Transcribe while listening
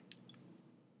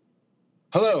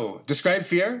Hello, Describe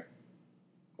Fear.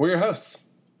 We're your hosts.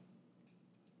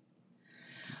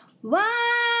 Wild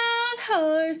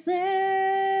horses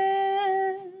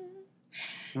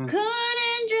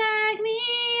couldn't drag me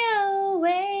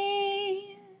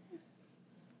away.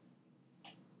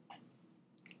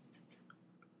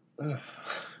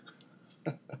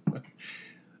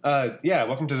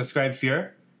 Welcome to Describe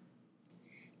Fear.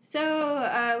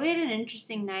 So, we had an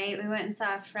interesting night. We went and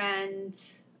saw a friend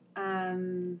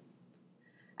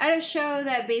at a show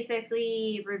that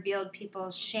basically revealed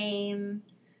people's shame.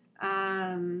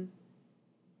 And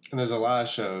there's a lot of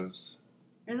shows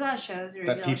There's a lot of shows that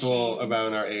that reveal people shame.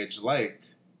 about our age like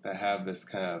that have this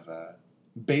kind of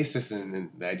basis in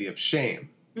the idea of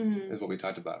shame, is what we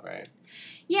talked about, right?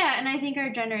 Yeah, and I think our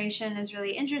generation is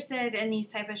really interested in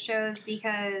these type of shows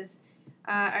because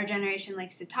our generation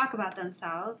likes to talk about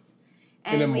themselves.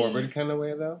 In a morbid kind of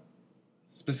way, though,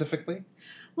 specifically?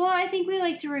 Well, I think we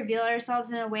like to reveal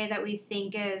ourselves in a way that we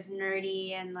think is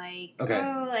nerdy and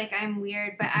I'm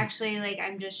weird, but actually,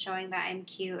 I'm just showing that I'm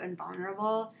cute and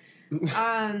vulnerable.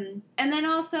 And then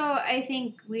also, I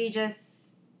think we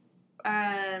just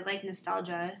like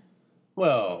nostalgia.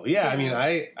 Well, yeah, too. I mean,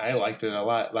 I liked it a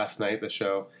lot last night, the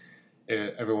show.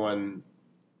 Everyone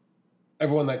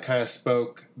that kind of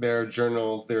spoke, their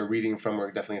journals they were reading from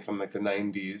were definitely from the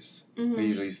 90s, they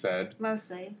usually said.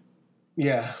 Mostly.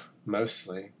 Yeah,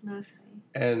 mostly.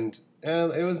 And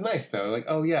it was nice though.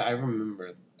 I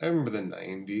remember the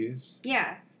 90s.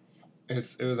 Yeah. It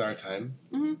was our time.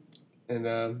 Mm-hmm.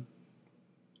 And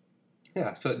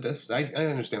so it does, I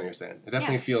understand what you're saying. It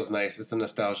definitely feels nice. It's a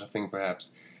nostalgia thing,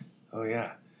 perhaps. Oh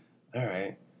yeah, all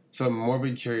right. So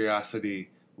morbid curiosity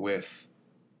with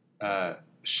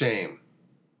shame.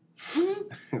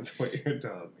 Is what you're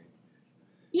telling me.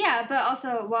 Yeah, but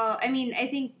also,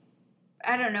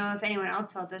 I don't know if anyone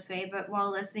else felt this way, but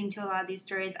while listening to a lot of these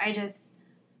stories, I just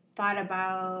thought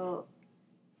about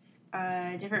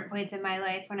different points in my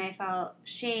life when I felt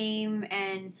shame,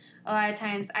 and a lot of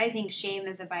times I think shame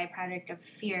is a byproduct of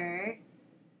fear.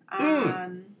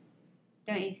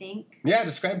 Don't you think? Yeah,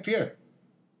 describe fear.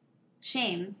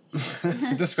 Shame.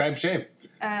 Describe shame.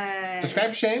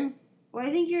 Describe shame? Well,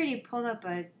 I think you already pulled up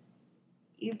a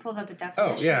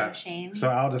definition of shame. So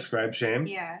I'll describe shame.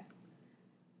 Yeah.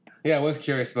 Yeah, I was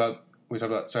curious about.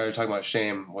 Started talking about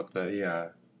shame. What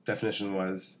the definition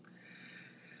was.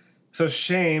 So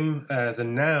shame, as a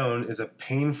noun, is a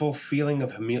painful feeling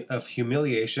of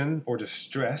humiliation or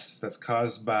distress that's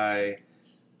caused by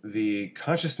the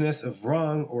consciousness of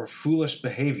wrong or foolish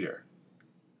behavior,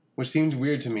 which seemed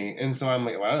weird to me. And so I'm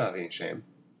like, well, I don't have any shame.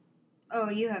 Oh,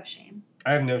 you have shame.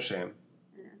 I have no shame.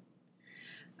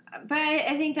 But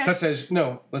I think that's...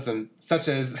 Such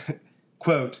as,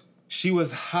 quote, she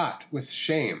was hot with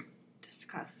shame.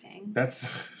 Disgusting.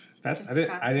 That's Disgusting.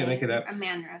 I didn't make it up. A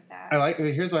man wrote that.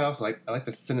 Here's what I also like. I like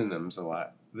the synonyms a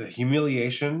lot. The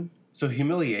humiliation. So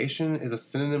humiliation is a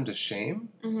synonym to shame?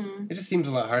 Mm-hmm. It just seems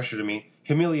a lot harsher to me.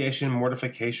 Humiliation,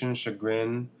 mortification,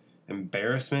 chagrin,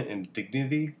 embarrassment, and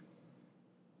dignity.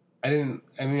 I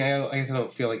guess I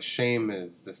don't feel like shame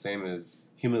is the same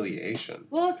as humiliation.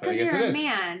 Well, it's because you're a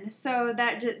man. So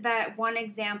that one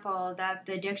example that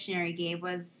the dictionary gave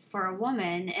was for a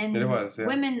woman, and it was, yeah.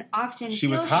 Women often she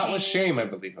feel was hot shame. with shame, I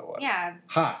believe it was. Yeah,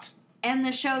 hot. And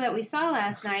the show that we saw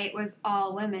last night was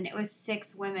all women. It was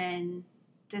 6 women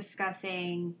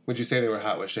discussing. Would you say they were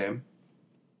hot with shame?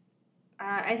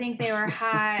 I think they were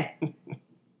hot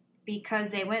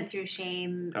because they went through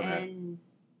shame and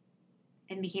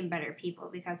became better people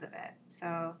because of it.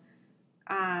 So,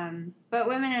 but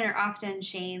women are often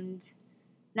shamed,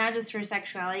 not just for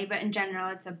sexuality, but in general,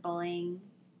 it's a bullying,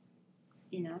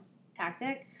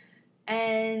 tactic.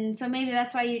 And so maybe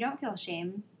that's why you don't feel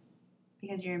shame,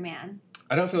 because you're a man.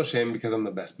 I don't feel shame because I'm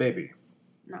the best baby.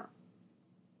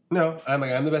 No,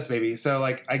 I'm the best baby. So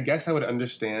I guess I would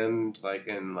understand what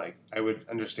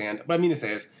I mean to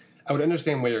say is I would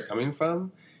understand where you're coming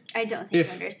from. I don't think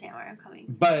you understand where I'm coming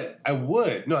from. But I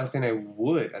would. No, I'm saying I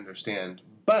would understand.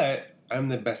 But I'm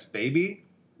the best baby.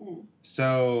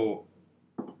 So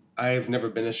I've never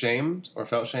been ashamed or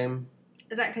felt shame.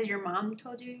 Is that because your mom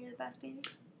told you you're the best baby?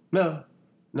 No,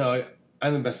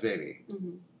 I'm the best baby.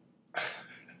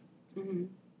 Mm-hmm.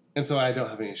 And so I don't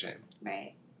have any shame.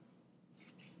 Right.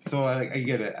 So I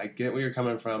get it. I get where you're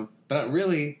coming from. But not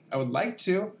really. I would like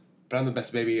to, but I'm the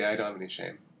best baby. I don't have any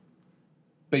shame.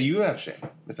 But you have shame,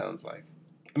 it sounds like.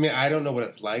 I mean, I don't know what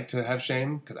it's like to have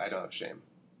shame, because I don't have shame.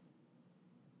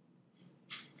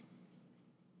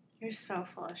 You're so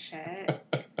full of shit.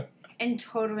 And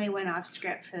totally went off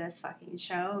script for this fucking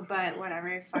show, but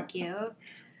whatever, fuck you.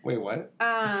 Wait, what?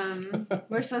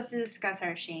 We're supposed to discuss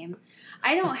our shame.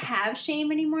 I don't have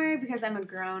shame anymore because I'm a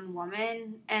grown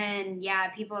woman. And yeah,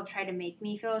 people have tried to make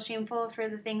me feel shameful for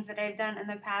the things that I've done in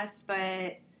the past,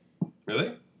 but...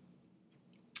 Really?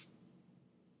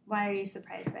 Why are you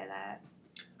surprised by that?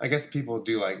 I guess people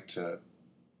do like to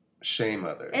shame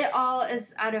others. It all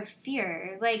is out of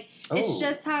fear. Like, it's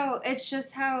just how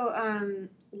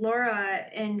Laura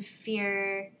in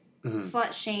Fear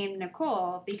slut shamed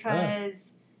Nicole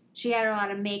because she had a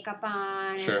lot of makeup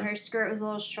on and her skirt was a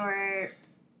little short.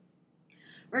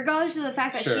 Regardless of the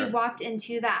fact that she walked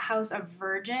into that house a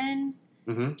virgin,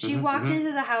 she walked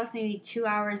into the house maybe 2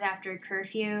 hours after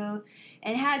curfew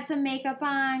and had some makeup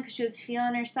on because she was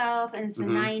feeling herself, and it's the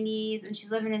 90s and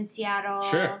she's living in Seattle.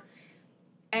 Sure.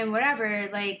 And whatever,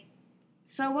 like,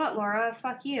 so what, Laura?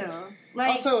 Fuck you.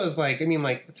 Like, also, it's like, I mean,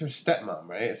 like, it's her stepmom,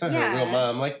 right? It's not her real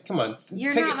mom. Like, come on,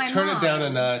 turn it down a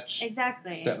notch.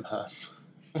 Exactly.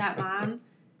 Stepmom.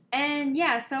 And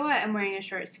yeah, so what? I'm wearing a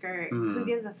short skirt. Who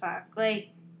gives a fuck? Like,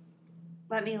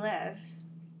 let me live.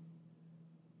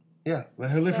 Yeah,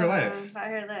 let her live her life.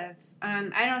 Let her live.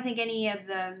 I don't think any of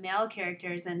the male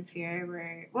characters in Fear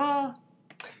were, well...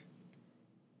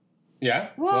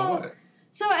 Yeah? Well, what?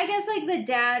 So I guess, like, the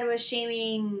dad was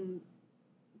shaming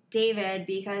David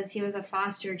because he was a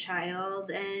foster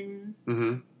child and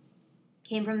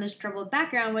came from this troubled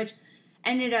background, which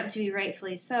ended up to be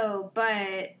rightfully so,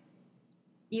 but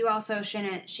you also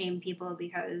shouldn't shame people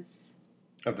because...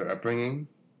 Of their upbringing?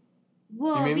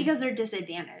 Well, because they're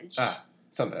disadvantaged.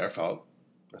 It's not their fault,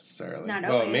 necessarily. Not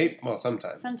always. Well,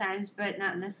 sometimes. Sometimes, but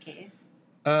not in this case.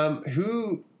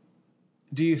 Who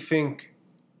do you think...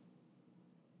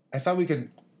 I thought we could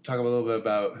talk a little bit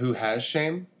about who has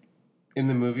shame in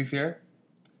the movie Fear.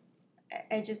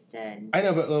 I just did. I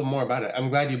know, but a little more about it. I'm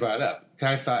glad you brought it up.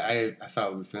 I thought it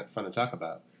would be fun to talk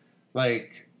about.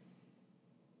 Like,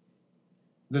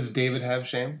 does David have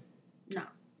shame? No.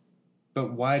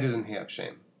 But why doesn't he have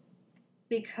shame?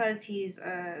 Because he's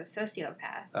a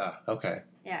sociopath. Okay.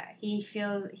 Yeah, he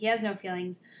has no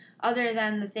feelings other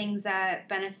than the things that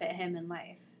benefit him in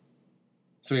life.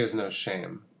 So he has no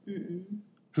shame. Mm-mm.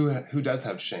 Who does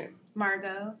have shame?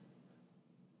 Margot.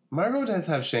 Margot does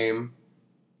have shame.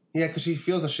 Yeah, because she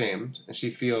feels ashamed, and she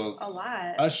feels... A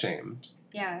lot. Ashamed.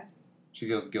 Yeah. She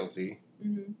feels guilty.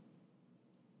 Mm-hmm.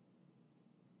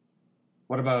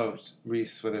 What about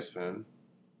Reese Witherspoon?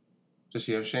 Does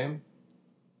she have shame?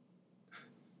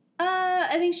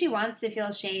 I think she wants to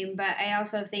feel shame, but I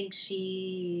also think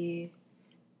she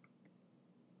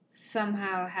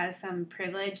somehow has some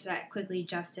privilege that quickly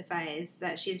justifies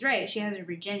that she's right. She has her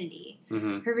virginity.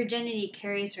 Her virginity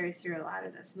carries her through a lot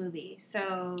of this movie.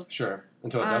 So sure,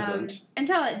 until it doesn't.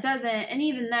 Until it doesn't, and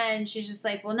even then, she's just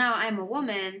like, well, now I'm a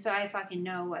woman, so I fucking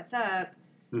know what's up.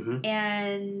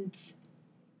 And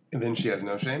then she has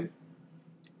no shame?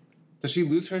 Does she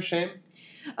lose her shame?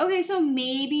 Okay, so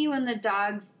maybe when the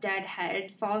dog's dead head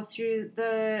falls through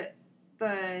the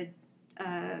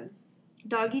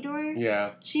doggy door,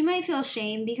 she might feel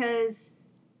shame because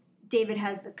David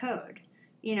has the code.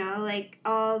 You know, like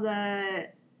all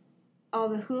the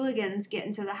hooligans get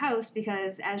into the house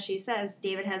because, as she says,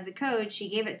 David has the code. She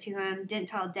gave it to him, didn't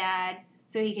tell Dad,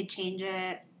 so he could change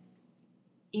it.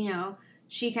 You know,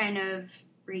 she kind of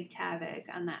wreaked havoc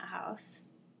on that house.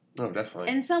 Oh,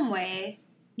 definitely. In some way.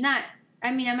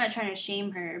 I'm not trying to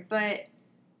shame her, but,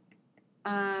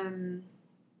 yeah,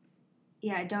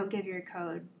 don't give your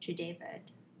code to David.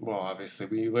 Well, obviously,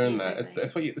 we learned that.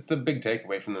 It's the big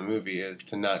takeaway from the movie is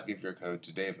to not give your code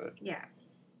to David. Yeah.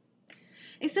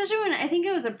 Especially when I think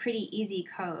it was a pretty easy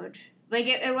code. Like,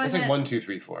 it wasn't... It's like 1, 2,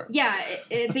 3, 4. Yeah,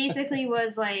 it basically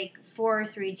was like 4,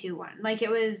 3, 2, 1. Like, it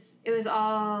was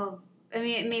all... I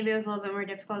mean, maybe it was a little bit more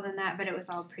difficult than that, but it was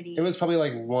all pretty... It was probably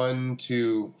like 1,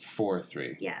 2, 4,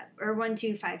 3. Yeah, or 1,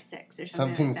 2, 5, 6 or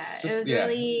something like that. Just, it was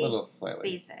really a little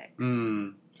slightly basic.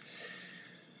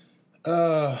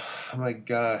 Oh, my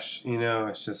gosh. You know,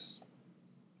 it's just...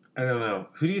 I don't know.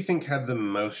 Who do you think had the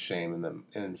most shame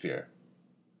in Fear?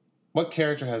 What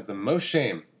character has the most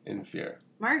shame in Fear?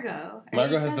 Margot.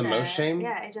 Margot has the most shame?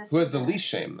 Yeah, I just... Who has the least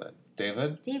shame, then?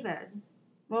 David? David.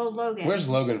 Well, Logan. Where's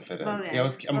Logan fit in? Logan. Yeah,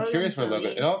 I'm curious where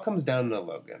Logan... It all comes down to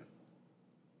Logan.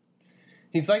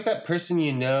 He's like that person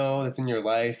you know that's in your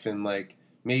life and, like,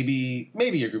 maybe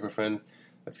your group of friends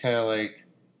that's kind of like...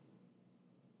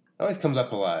 It always comes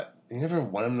up a lot. You never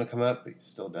want him to come up, but he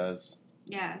still does.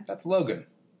 Yeah. That's Logan.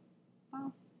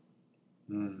 Well.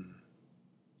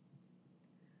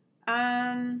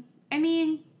 I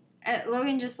mean,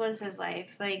 Logan just lives his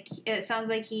life. Like, it sounds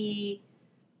like he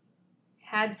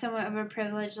had somewhat of a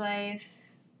privileged life.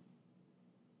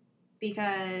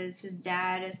 because his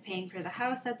dad is paying for the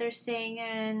house that they're staying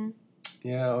in.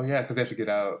 Yeah, oh yeah, because they have to get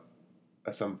out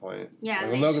at some point. Yeah,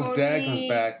 like, when Logan's dad comes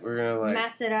back, we're gonna like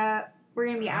mess it up. We're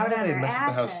gonna be how out do on they our mess asses.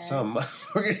 up the house so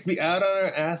much? We're gonna be out on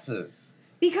our asses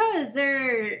Because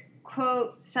they're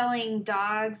quote selling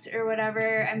dogs or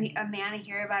whatever. I mean, a man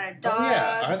here about a dog. Oh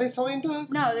yeah, are they selling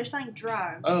dogs? No, they're selling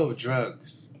drugs. Oh,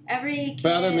 drugs. Every kid,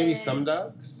 But are there maybe some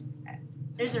dogs?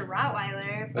 There's a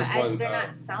Rottweiler, but There's one, they're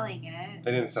not selling it.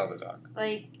 They didn't sell the dog.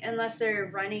 Like, unless they're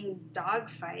running dog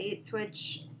fights,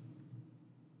 which...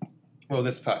 Well,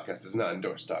 this podcast does not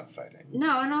endorse dog fighting.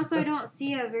 No, and also I don't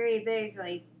see a very big,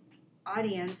 like,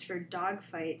 audience for dog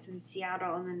fights in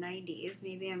Seattle in the 90s.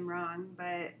 Maybe I'm wrong,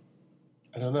 but...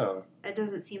 I don't know. It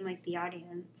doesn't seem like the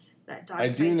audience that dog I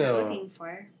do fights know are looking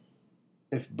for.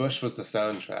 If Bush was the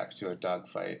soundtrack to a dog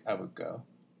fight, I would go.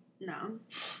 No.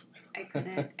 I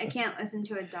couldn't. I can't listen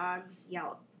to a dog's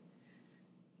yelp.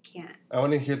 Can't. I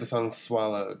want to hear the song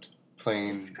Swallowed playing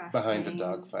Disgusting. behind a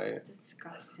dog fight.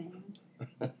 Disgusting.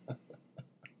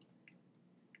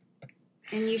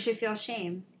 And you should feel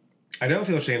shame. I don't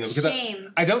feel shame though because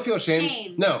Shame. I don't feel shame.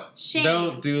 Shame. No, Shame.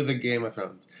 don't do the Game of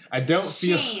Thrones. I don't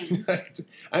feel. Shame.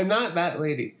 I'm not that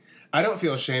lady. I don't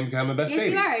feel shame because I'm a best Yes,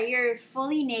 baby. you are. You're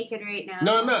fully naked right now.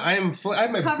 No, I'm not. I am. I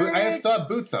have my. Covered- I have soft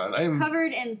boots on. I am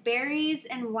Covered in berries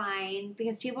and wine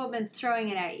because people have been throwing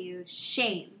it at you.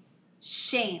 Shame.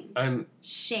 Shame. I'm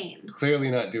Shame. clearly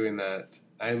not doing that.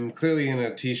 I'm clearly in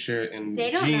a t-shirt and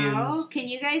They don't jeans. know. Can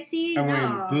you guys see? I'm no.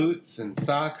 wearing boots and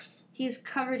socks. He's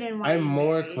covered in wine. I'm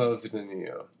more berries. clothed than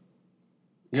you.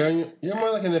 You're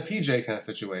more like in a PJ kind of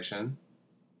situation.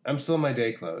 I'm still in my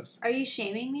day clothes. Are you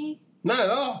shaming me? Not at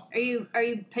all. Are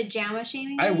you pajama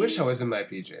shaming me? I wish I was in my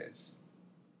PJs,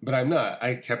 but I'm not.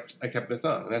 I kept this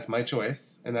on. That's my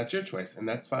choice, and that's your choice, and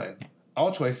that's fine.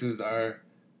 All choices are.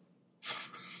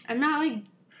 I'm not like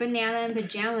banana and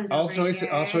pajamas. All over choices.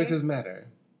 here. All choices matter.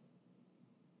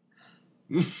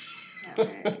 Never.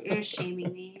 You're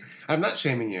shaming me. I'm not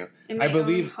shaming you. In my I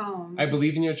believe. own home. I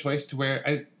believe in your choice to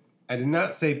wear. I did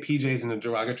not say PJs in a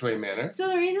derogatory manner. So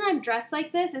the reason I'm dressed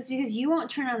like this is because you won't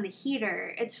turn on the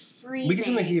heater. It's freezing. We can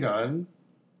turn the heat on.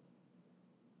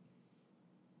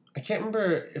 I can't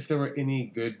remember if there were any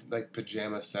good like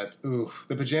pajama sets. Ooh,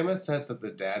 the pajama sets that the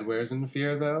dad wears in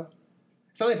Fear though.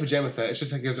 It's not like a pajama set. It's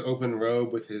just like his open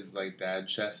robe with his like dad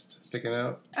chest sticking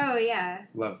out. Oh yeah.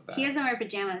 Love that. He doesn't wear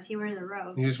pajamas. He wears a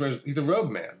robe. He just wears. He's a robe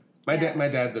man. My Yeah. My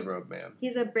dad's a robe man.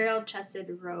 He's a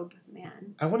barrel-chested robe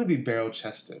man. I want to be barrel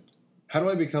chested. How do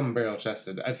I become barrel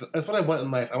chested? That's what I want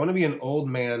in life. I want to be an old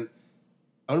man.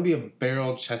 I want to be a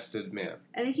barrel chested man.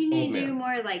 I think you need Old to do man.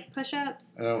 more like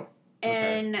push-ups I don't.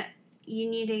 and you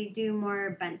need to do more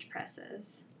bench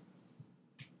presses.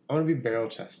 I want to be barrel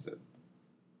chested.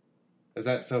 Is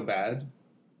that so bad?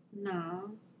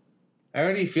 No. I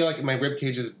already feel like my rib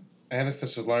cage is. I have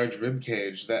such a large rib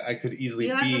cage that I could easily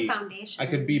You have the be. foundation. I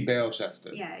could be barrel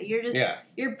chested. Yeah, you're just Yeah.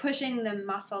 you're pushing the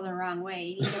muscle the wrong way.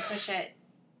 You need to push it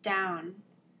down.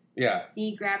 Yeah. You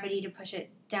need gravity to push it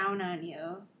down on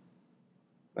you.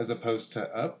 As opposed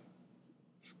to up,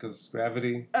 because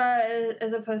gravity.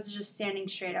 As opposed to just standing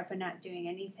straight up and not doing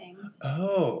anything.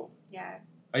 Oh. Yeah.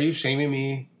 Are you shaming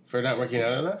me for not working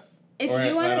out enough? If Or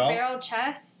you want at a all? barrel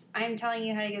chest, I'm telling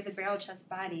you how to get the barrel chest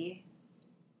body.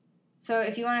 So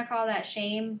if you want to call that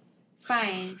shame,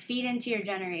 fine. Feed into your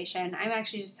generation. I'm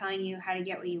actually just telling you how to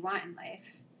get what you want in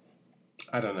life.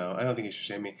 I don't know. I don't think you should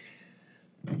shame me.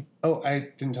 Oh, I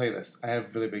didn't tell you this. I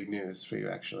have really big news for you,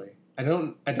 actually. I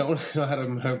don't know how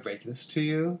to break this to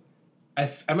you.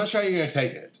 I'm not sure how you're going to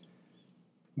take it.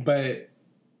 But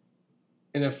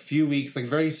in a few weeks, like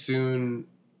very soon,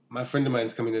 my friend of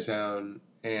mine's coming to town,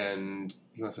 and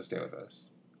he wants to stay with us.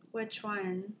 Which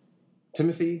one?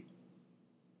 Timothy?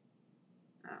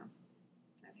 Oh.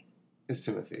 Okay. It's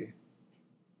Timothy.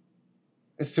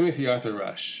 It's Timothy Arthur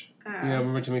Rush. You know,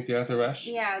 remember Timothy Arthur Rush?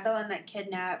 Yeah, the one that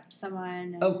kidnapped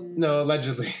someone. And, Oh, no,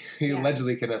 allegedly. He Yeah.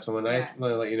 allegedly kidnapped someone. I Yeah. just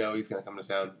want to let you know he's going to come to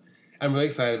town. I'm really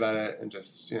excited about it, and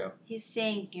just, you know, He's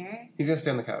staying here. he's going to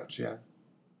stay on the couch, yeah.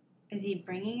 Is he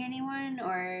bringing anyone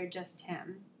or just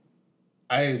him?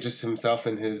 Just himself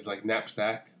in his, like,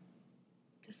 knapsack.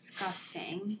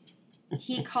 Disgusting.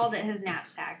 He called it his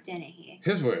knapsack, didn't he?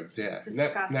 His words, yeah.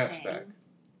 Disgusting. Knapsack.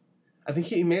 I think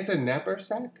he may have said napper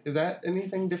sack. Is that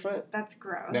anything different? That's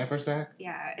gross. Napper sack?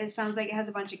 Yeah, it sounds like it has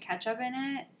a bunch of ketchup in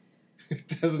it.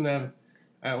 It doesn't have...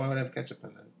 why would it have ketchup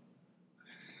in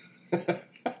it?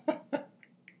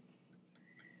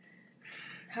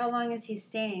 How long is he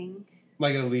staying?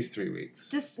 Like at least 3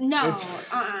 weeks. No. It's-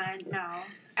 No.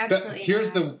 Absolutely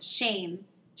here's not. Shame.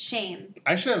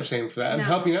 I should have shame for that. I'm No.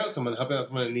 helping out someone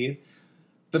in need.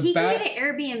 He can get an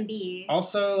Airbnb.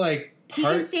 Also, like, he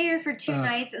can stay here for 2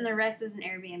 nighs and the rest is an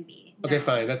Airbnb. No. Okay,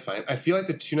 fine, that's fine. I feel like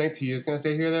the 2 nights he is going to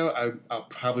stay here, though, I'll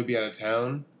probably be out of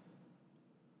town.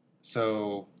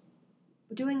 So...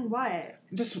 Doing what?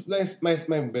 Just my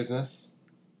business.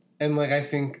 And, like, I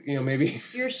think, maybe...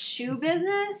 Your shoe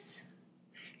business?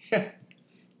 Yeah.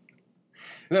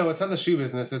 No, it's not the shoe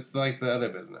business. It's, like, the other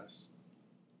business.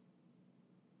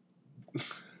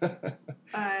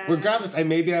 Regardless, I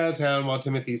may be out of town while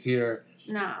Timothy's here.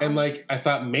 No. And, like, I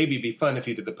thought maybe it'd be fun if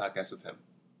you did the podcast with him.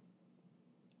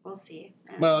 We'll see.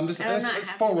 Well, I'm just... It's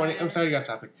forewarning. I'm sorry to get off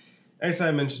topic. I said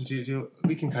I mentioned to you.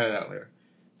 We can cut it out later.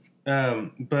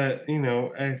 But,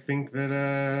 I think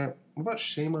that... what about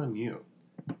shame on you?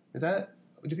 Is that...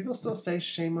 Do people still say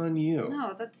shame on you?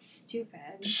 No, that's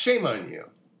stupid. Shame on you.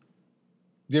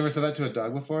 You ever said that to a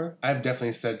dog before? I've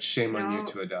definitely said shame on you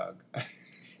to a dog.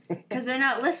 Because they're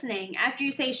not listening. After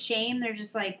you say shame, they're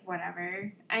just like,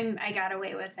 whatever. I got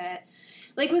away with it.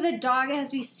 Like with a dog, it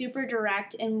has to be super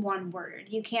direct in one word.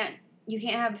 You can't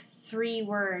have 3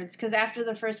 words. Because after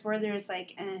the first word, they're just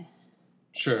like,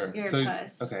 Sure. You're a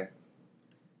puss. Okay.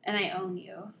 And I own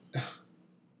you.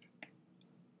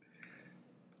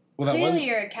 Well, clearly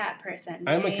you're a cat person.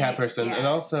 Right? I'm a cat person, and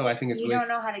also I think it's you really... don't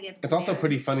know how to give commands. It's also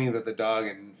pretty funny that the dog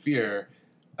in Fear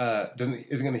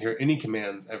isn't going to hear any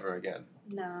commands ever again.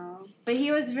 No. But he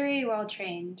was very well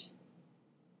trained.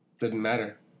 Didn't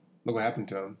matter. Look what happened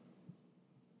to him.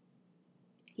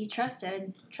 He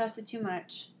trusted too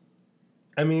much.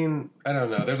 I mean, I don't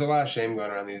know. There's a lot of shame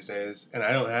going around these days, and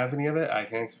I don't have any of it. I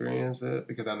can't experience it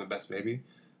because I'm the best baby.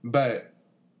 But,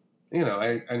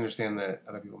 I understand that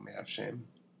other people may have shame.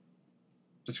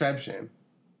 Describe shame.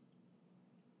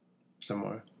 Some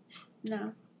more. No. Do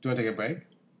you want to take a break?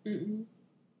 Mm-mm.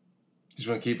 Just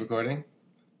want to keep recording?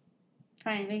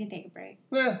 Fine, we can take a break.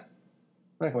 We're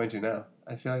not going to now.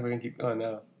 I feel like we're going to keep going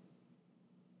now.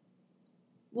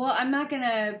 Well, I'm not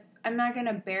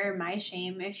gonna bear my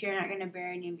shame if you're not gonna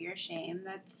bear any of your shame.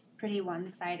 That's pretty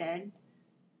one-sided.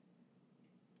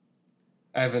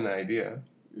 I have an idea.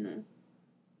 Mm.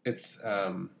 It's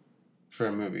for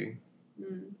a movie.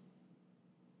 Mm.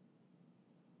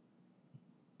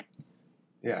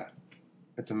 Yeah.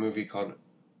 It's a movie called...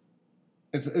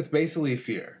 It's basically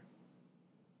Fear.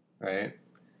 Right?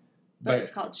 But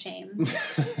it's called Shame.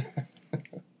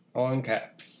 All in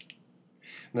caps.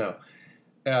 No.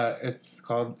 It's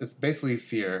basically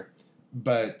Fear,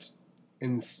 but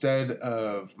instead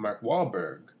of Mark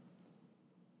Wahlberg,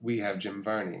 we have Jim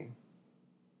Varney.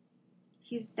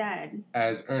 He's dead.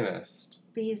 As Ernest.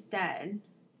 But he's dead.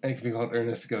 And it can be called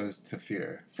Ernest Goes to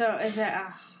Fear. So is it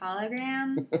a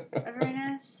hologram of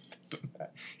Ernest?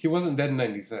 He wasn't dead in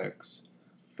 96.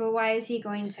 But why is he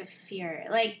going to Fear?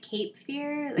 Like Cape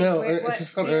Fear? Like no, it's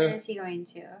just called Fear is he going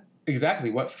to? Exactly.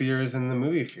 What fear is in the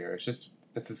movie Fear? It's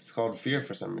just called Fear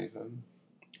for some reason.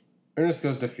 Ernest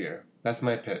Goes to Fear. That's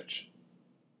my pitch.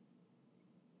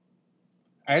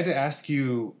 I had to ask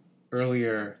you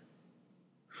earlier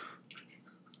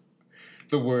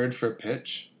the word for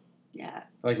pitch. Yeah.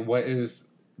 Like, what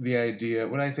is the idea?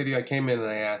 What did I say to you? I came in and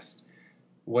I asked,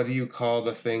 what do you call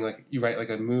the thing? Like, you write like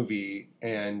a movie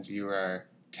and you are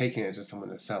taking it to someone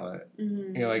to sell it.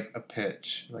 Mm-hmm. You're like, a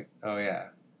pitch. Like, oh yeah.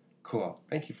 Cool.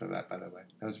 Thank you for that, by the way.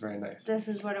 That was very nice. This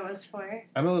is what it was for?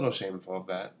 I'm a little shameful of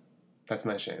that. That's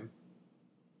my shame.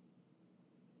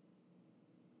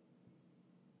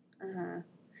 Uh-huh.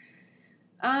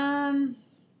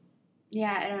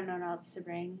 Yeah, I don't know what else to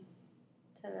bring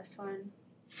to this one.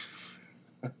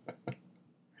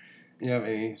 You have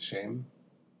any shame?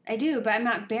 I do, but I'm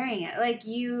not bearing it. Like,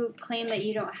 you claim that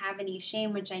you don't have any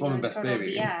shame, which I know is total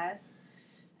BS.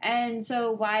 And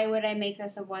so why would I make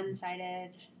this a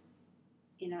one-sided,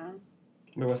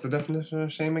 Wait, what's the definition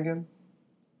of shame again?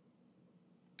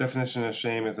 Definition of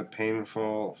shame is a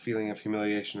painful feeling of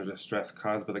humiliation or distress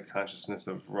caused by the consciousness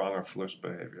of wrong or foolish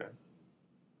behavior.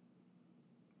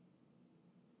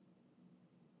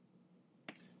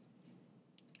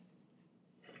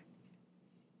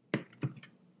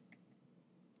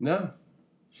 No.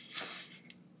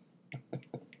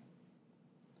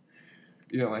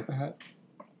 You don't like the hat?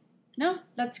 No,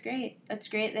 that's great. That's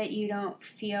great that you don't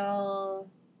feel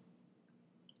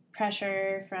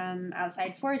pressure from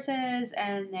outside forces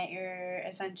and that you're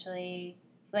essentially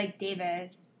like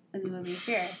David in the movie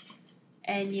Fear.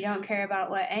 And you don't care about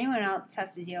what anyone else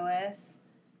has to deal with,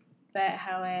 but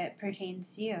how it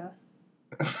pertains to you.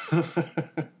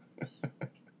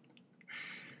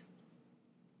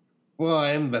 Well,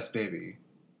 I am the best baby.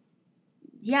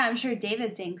 Yeah, I'm sure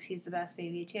David thinks he's the best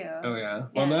baby too. Oh yeah?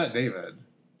 Well, not David.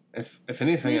 If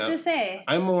anything, who's to say?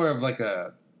 I'm more of like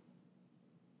a...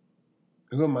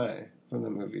 Who am I? from the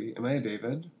movie? Am I a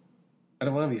David? I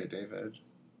don't want to be a David.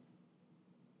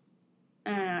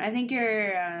 I don't know. I think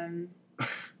you're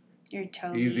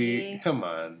Toby. Easy. Come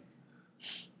on.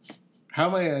 How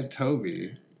am I a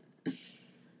Toby? He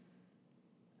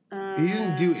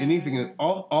didn't do anything.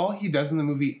 All he does in the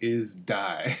movie is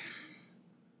die.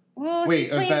 Well, he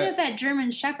plays with that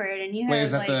German Shepherd, and you have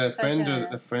is that like the friend or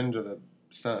the friend or the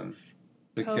son?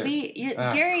 The Toby? kid.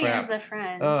 Gary crap. is a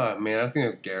friend. Oh man, I was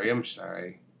thinking of Gary. I'm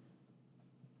sorry.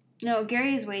 No,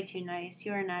 Gary is way too nice.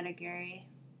 You are not a Gary.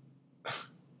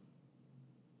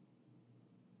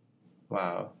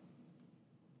 Wow.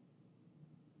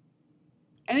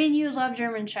 I mean, you love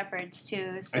German Shepherds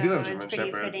too, so I do love German it's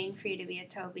pretty Shepherds. fitting for you to be a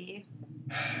Toby.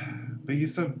 But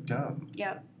he's so dumb.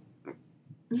 Yep.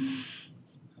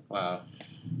 Wow.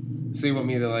 So you want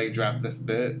me to like drop this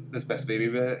best baby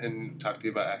bit, and talk to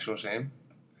you about actual shame?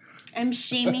 I'm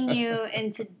shaming you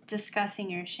into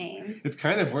discussing your shame. It's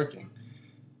kind of working.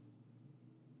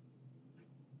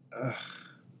 Ugh.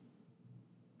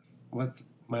 What's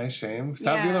my shame?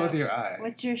 Stop doing that with your eye.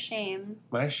 What's your shame?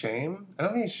 My shame? I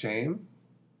don't need shame.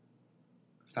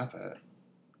 Stop it.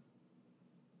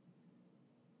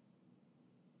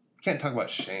 I can't talk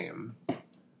about shame.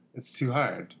 It's too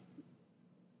hard.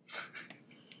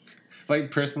 Like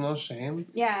personal shame?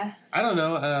 Yeah. I don't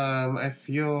know. I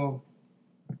feel.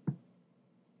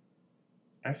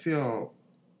 I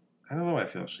don't know what I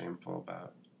feel shameful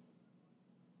about.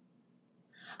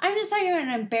 I'm just talking about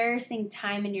an embarrassing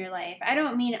time in your life. I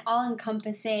don't mean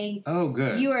all-encompassing. Oh,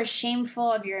 good. You are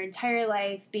shameful of your entire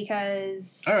life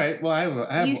because... All right, well,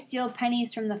 I have... You steal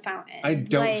pennies from the fountain. I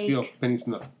don't steal pennies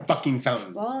from the fucking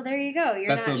fountain. Well, there you go. You're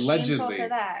That's not allegedly. shameful for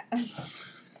that. I'm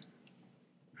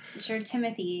sure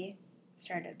Timothy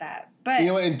started that. But you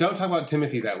know what? And don't talk about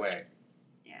Timothy that way.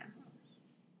 Yeah.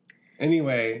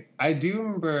 Anyway, I do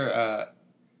remember...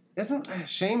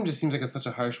 shame just seems like it's such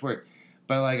a harsh word.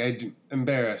 But, like,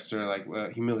 embarrassed or, like,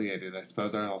 humiliated, I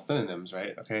suppose, are all synonyms,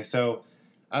 right? Okay, so...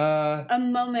 a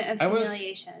moment of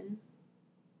humiliation.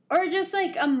 Or just,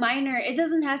 like, a minor... It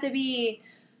doesn't have to be,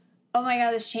 oh, my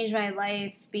God, this changed my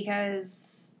life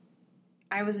because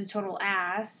I was a total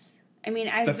ass. I mean,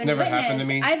 That's never happened to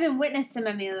me. I've been witness to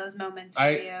many of those moments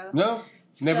for you. No,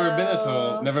 never been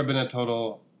a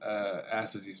total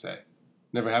ass, as you say.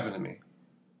 Never happened to me.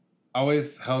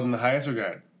 Always held in the highest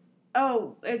regard.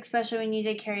 Oh, especially when you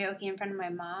did karaoke in front of my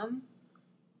mom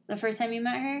the first time you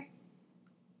met her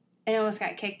and almost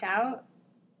got kicked out.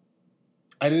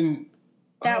 I didn't...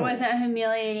 That wasn't a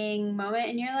humiliating moment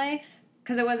in your life?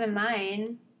 Because it wasn't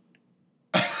mine.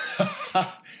 I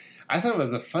thought it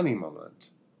was a funny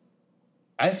moment.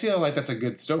 I feel like that's a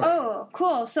good story. Oh,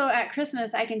 cool. So at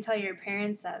Christmas, I can tell your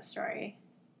parents that story.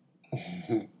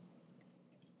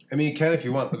 I mean, you can if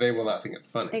you want, but they will not think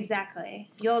it's funny. Exactly.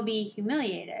 You'll be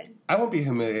humiliated. I won't be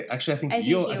humiliated. Actually, I think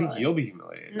you'll be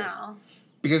humiliated. No.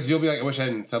 Because you'll be like, I wish I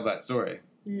hadn't said that story.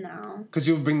 No. Because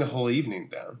you'll bring the whole evening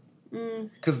down.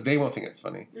 Because they won't think it's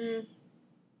funny.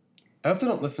 I hope they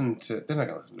don't listen to... They're not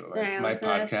going to listen to my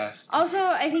podcast. Also,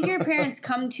 I think your parents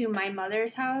come to my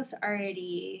mother's house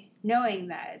already knowing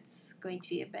that it's going to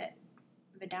be a bit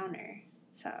of a downer.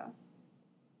 So...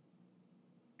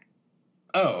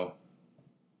 Oh.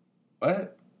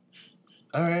 What?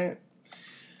 All right.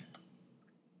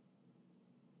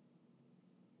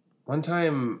 One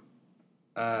time,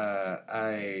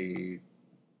 I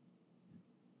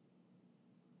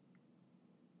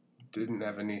didn't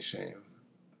have any shame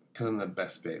because I'm the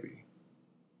best baby.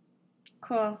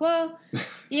 Cool. Well,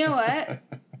 you know what?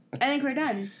 I think we're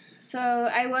done. So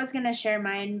I was going to share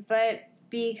mine, but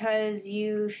because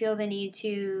you feel the need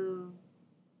to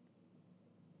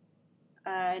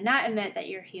not admit that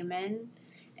you're human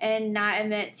and not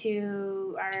admit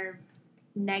to our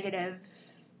negative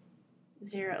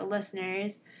 0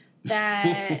 listeners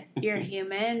that you're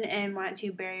human and want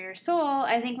to bare your soul,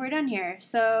 I think we're done here.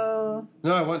 So...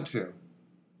 No, I want to.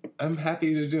 I'm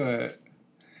happy to do it.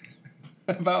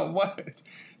 About what?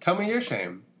 Tell me your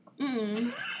shame. No,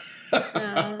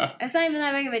 it's not even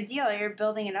that big of a deal. You're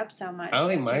building it up so much. I don't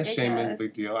think my shame is a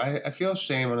big deal. I feel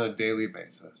shame on a daily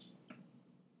basis.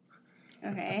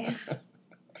 Okay.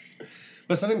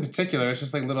 But something particular, it's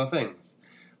just like little things.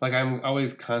 Like I'm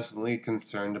always constantly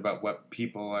concerned about what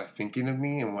people are thinking of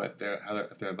me and if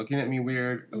they're looking at me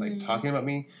weird or like talking about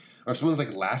me. Or if someone's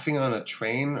like laughing on a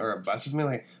train or a bus or something,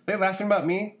 like, are they laughing about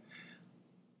me?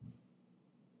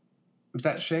 Is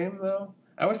that shame though?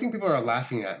 I always think people are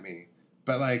laughing at me.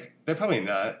 But like they're probably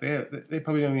not. They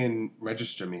probably don't even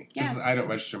register me. Yeah. Just as I don't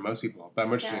register most people, but I'm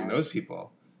registering those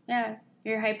people. Yeah,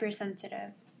 you're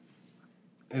hypersensitive.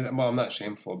 Well, I'm not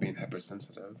shameful of being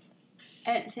hypersensitive.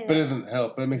 I didn't say But that. it doesn't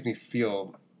help. But it makes me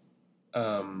feel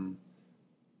kind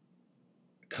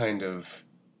of,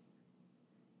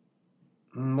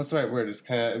 what's the right word? It's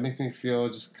kind of, it makes me feel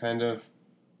just kind of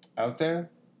out there,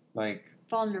 like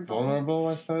vulnerable,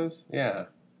 I suppose. Yeah,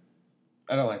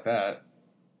 I don't like that.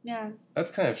 Yeah.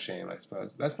 That's kind of shame, I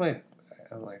suppose. I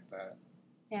don't like that.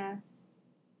 Yeah.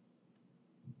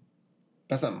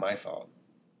 That's not my fault.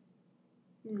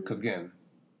 Because again,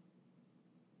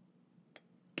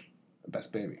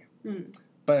 best baby.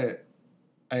 But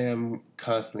I am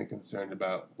constantly concerned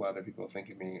about what other people think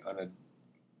of me on a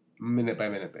minute by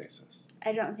minute basis.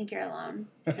 I don't think you're alone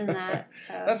in that.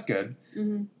 So that's good.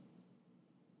 Mm-hmm.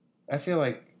 I feel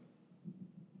like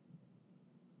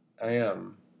I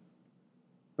am,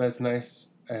 but it's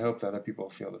nice. I hope that other people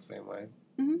feel the same way.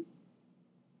 Mm-hmm.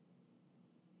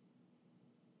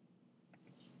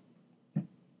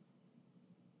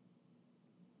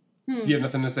 Do you have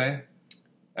nothing to say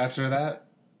after that?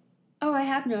 Oh, I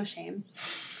have no shame.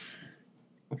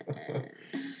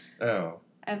 Oh.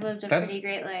 I've lived a pretty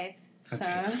great life. God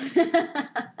so.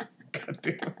 God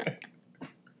damn it.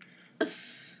 I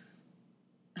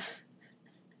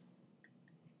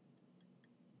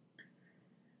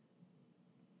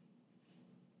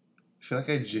feel like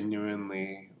I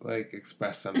genuinely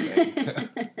expressed something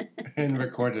and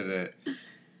recorded it,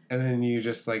 and then you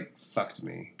just fucked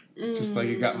me, just like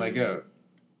you got my goat,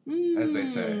 as they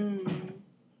say.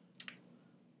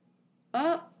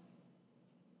 Well,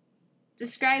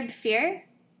 describe fear.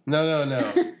 No.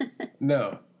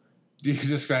 No. Do you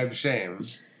describe shame?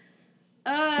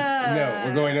 No,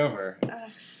 we're going over.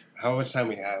 How much time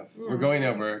we have? We're going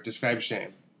over. Describe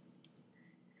shame.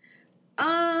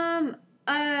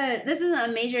 This isn't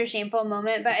a major shameful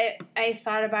moment, but I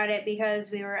thought about it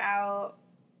because we were out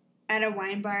at a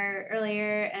wine bar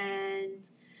earlier, and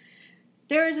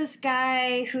there was this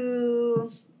guy who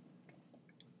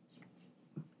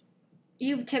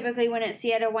you typically wouldn't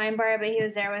see at a wine bar, but he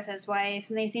was there with his wife,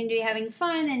 and they seemed to be having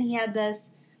fun, and he had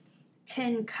this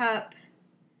tin cup.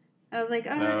 I was like,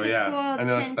 oh, that's a cool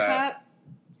tin cup.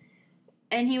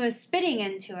 And he was spitting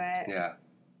into it. Yeah.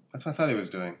 That's what I thought he was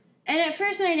doing. And at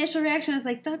first, my initial reaction was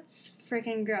like, that's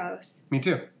freaking gross. Me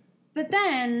too. But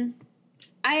then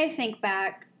I think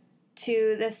back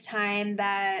to this time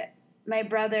that my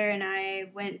brother and I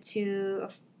went to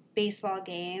a baseball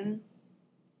game.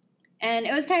 And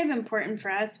it was kind of important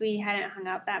for us. We hadn't hung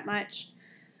out that much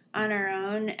on our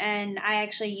own. And I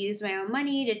actually used my own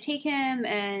money to take him.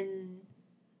 And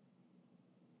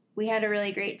we had a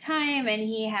really great time. And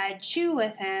he had Chew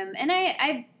with him. And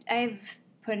I've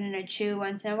put in a Chew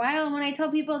once in a while. And when I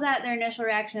tell people that, their initial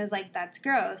reaction is like, that's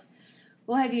gross.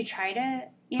 Well, have you tried it?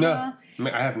 You know?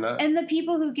 I have not. And the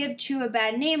people who give Chew a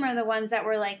bad name are the ones that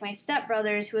were like my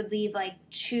stepbrothers who would leave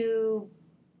Chew,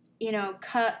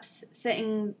 cups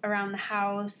sitting around the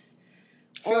house.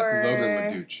 I feel like Logan would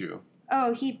do Chew.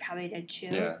 Oh, he probably did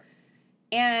Chew. Yeah.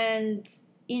 And,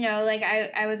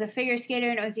 I was a figure skater,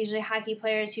 and it was usually hockey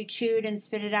players who chewed and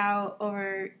spit it out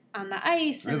over on the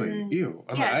ice. Really? Ew.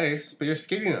 On the ice? But you're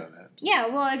skating on it. Yeah,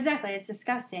 well, exactly. It's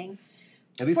disgusting.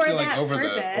 At least feel over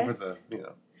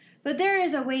the. But there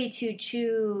is a way to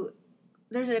chew.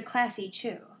 There's a classy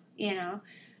chew,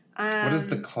 what is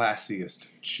the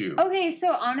classiest chew? Okay,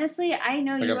 so honestly, I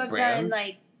know you have done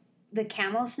the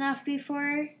camel snuff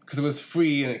before. Because it was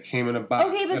free and it came in a box.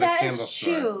 Okay, but that is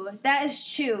chew. That is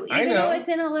chew. Even though it's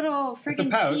in a little freaking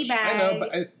tea bag. I know,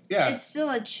 but it's still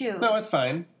a chew. No, it's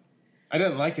fine. I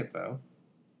didn't like it though.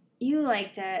 You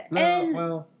liked it. No, and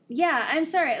well. Yeah, I'm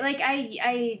sorry.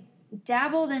 I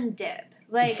dabbled in dip.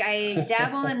 I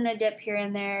dabbled in a dip here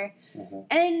and there.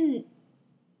 Mm-hmm.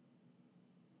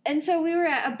 And so we were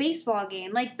at a baseball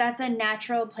game. That's a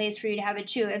natural place for you to have a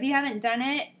chew. If you haven't done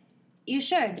it, you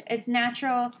should. It's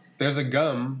natural. There's a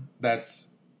gum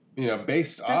that's,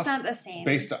 based off. That's not the same.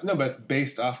 But it's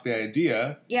based off the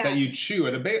idea that you chew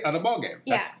at a ball game.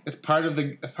 Yeah. It's part of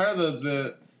it's part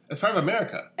of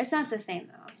America. It's not the same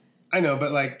though. I know,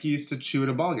 but you used to chew at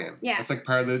a ball game. Yeah. It's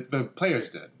part of the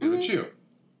players did. They would chew.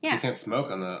 Yeah. You can't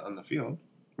smoke on the field,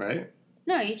 right?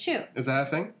 No, you chew. Is that a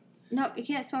thing? No, you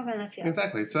can't smoke on the field.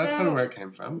 Exactly. So that's kind of where it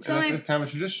came from. So and it's kind of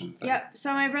a tradition thing. Yep.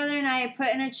 So my brother and I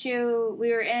put in a chew.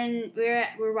 We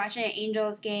were watching an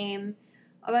Angels game.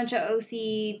 A bunch of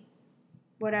OC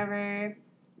whatever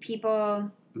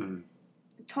people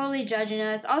totally judging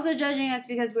us. Also judging us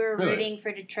because we were rooting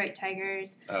for Detroit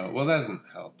Tigers. Oh, well that doesn't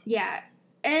help. Yeah.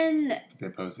 And the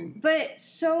opposing. But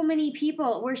so many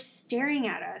people were staring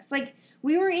at us.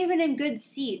 We weren't even in good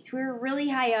seats. We were really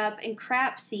high up in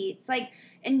crap seats.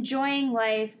 Enjoying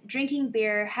life, drinking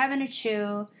beer, having a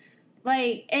chew.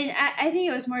 And I think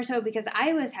it was more so because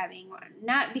I was having one.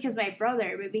 Not because my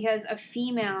brother, but because a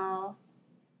female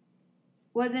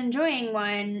was enjoying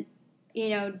one,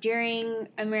 during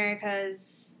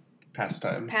America's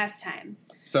pastime.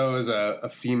 So it was a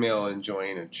female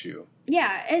enjoying a chew.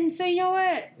 Yeah, and so you know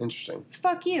what? Interesting.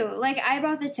 Fuck you. Like, I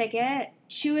bought the ticket.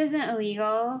 Chew isn't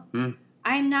illegal.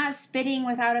 I'm not spitting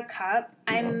without a cup.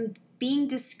 I'm being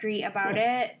discreet about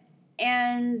it.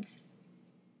 And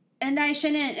I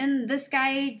shouldn't. And this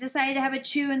guy decided to have a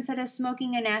chew instead of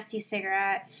smoking a nasty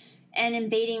cigarette and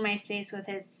invading my space with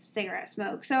his cigarette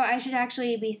smoke. So I should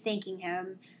actually be thanking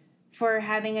him for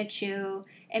having a chew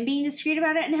and being discreet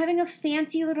about it and having a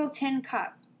fancy little tin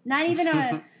cup. Not even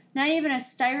a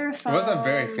styrofoam. It was a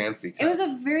very fancy cup. It was a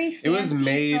very fancy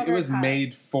It was cup.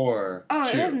 made for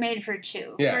chew. It was made for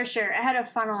chew, for sure. It had a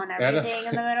funnel and everything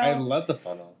in the middle. I love the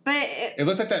funnel. But it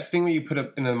looked like that thing where you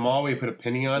put in a mall where you put a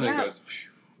penny on and it goes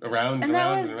around and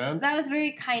around and around. That was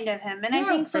very kind of him. And I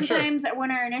think sometimes when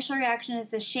our initial reaction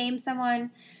is to shame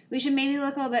someone, we should maybe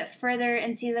look a little bit further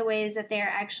and see the ways that they're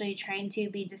actually trying to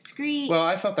be discreet. Well,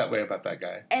 I felt that way about that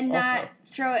guy. And not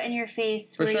throw it in your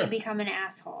face where you become an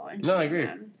asshole. And I agree.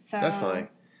 Them. So, definitely.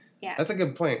 Yeah. That's a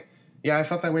good point. Yeah, I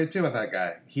felt that way too about that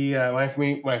guy. He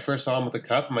when I first saw him with the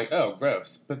cup, I'm like, oh,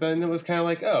 gross. But then it was kind of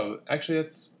like, oh, actually,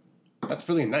 that's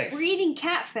really nice. We're eating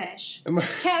catfish.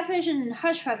 Catfish and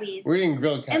hush puppies. We're eating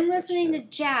grilled catfish. And listening to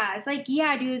jazz. Like,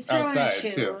 yeah, dude, throw in a chew.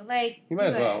 Too. Like, you might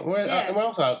as well. We're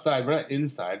also outside. We're not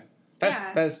inside.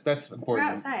 That's important. We're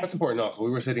outside. That's important also. We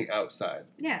were sitting outside.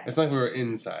 Yeah. It's not like we were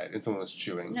inside and someone was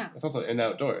chewing. No. It's also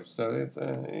outdoors. So it's,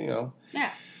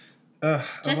 Yeah.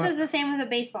 Just as the same with a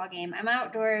baseball game. I'm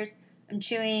outdoors. I'm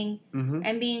chewing. Mm-hmm.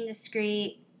 I'm being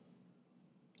discreet.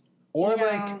 Or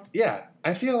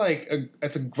I feel like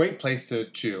it's a great place to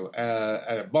chew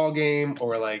at a ball game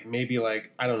or maybe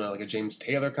I don't know, like a James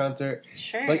Taylor concert.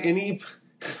 Sure. Like any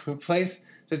place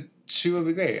to chew would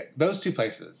be great. Those two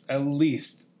places, at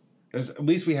least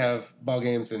we have ball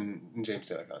games and James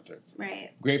Taylor concerts.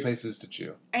 Right. Great places to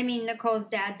chew. I mean, Nicole's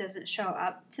dad doesn't show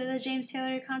up to the James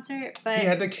Taylor concert, but he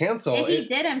had to cancel. If he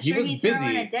did, I'm sure he'd throw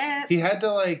in a dip. He had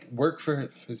to work for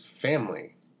his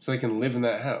family so they can live in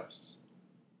that house.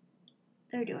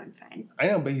 They're doing fine. I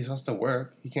know, but he has to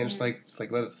work. He can't just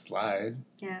let it slide.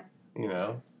 Yeah.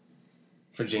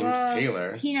 For James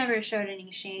Taylor. He never showed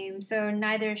any shame, so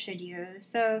neither should you.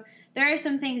 So there are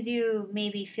some things you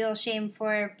maybe feel shame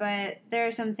for, but there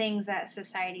are some things that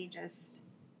society just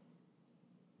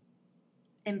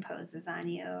imposes on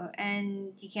you,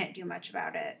 and you can't do much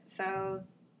about it. So,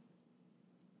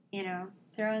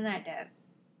 throw in that dip.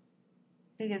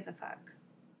 Who gives a fuck?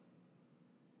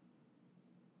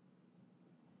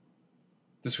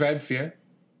 Describe fear.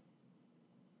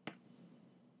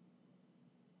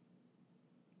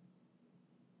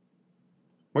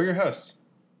 We're your hosts.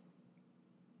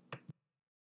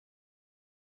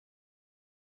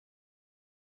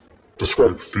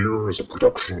 Describe Fear is a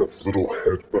production of Little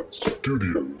Headbutt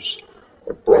Studios,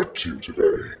 brought to you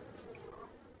today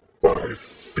by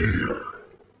Fear.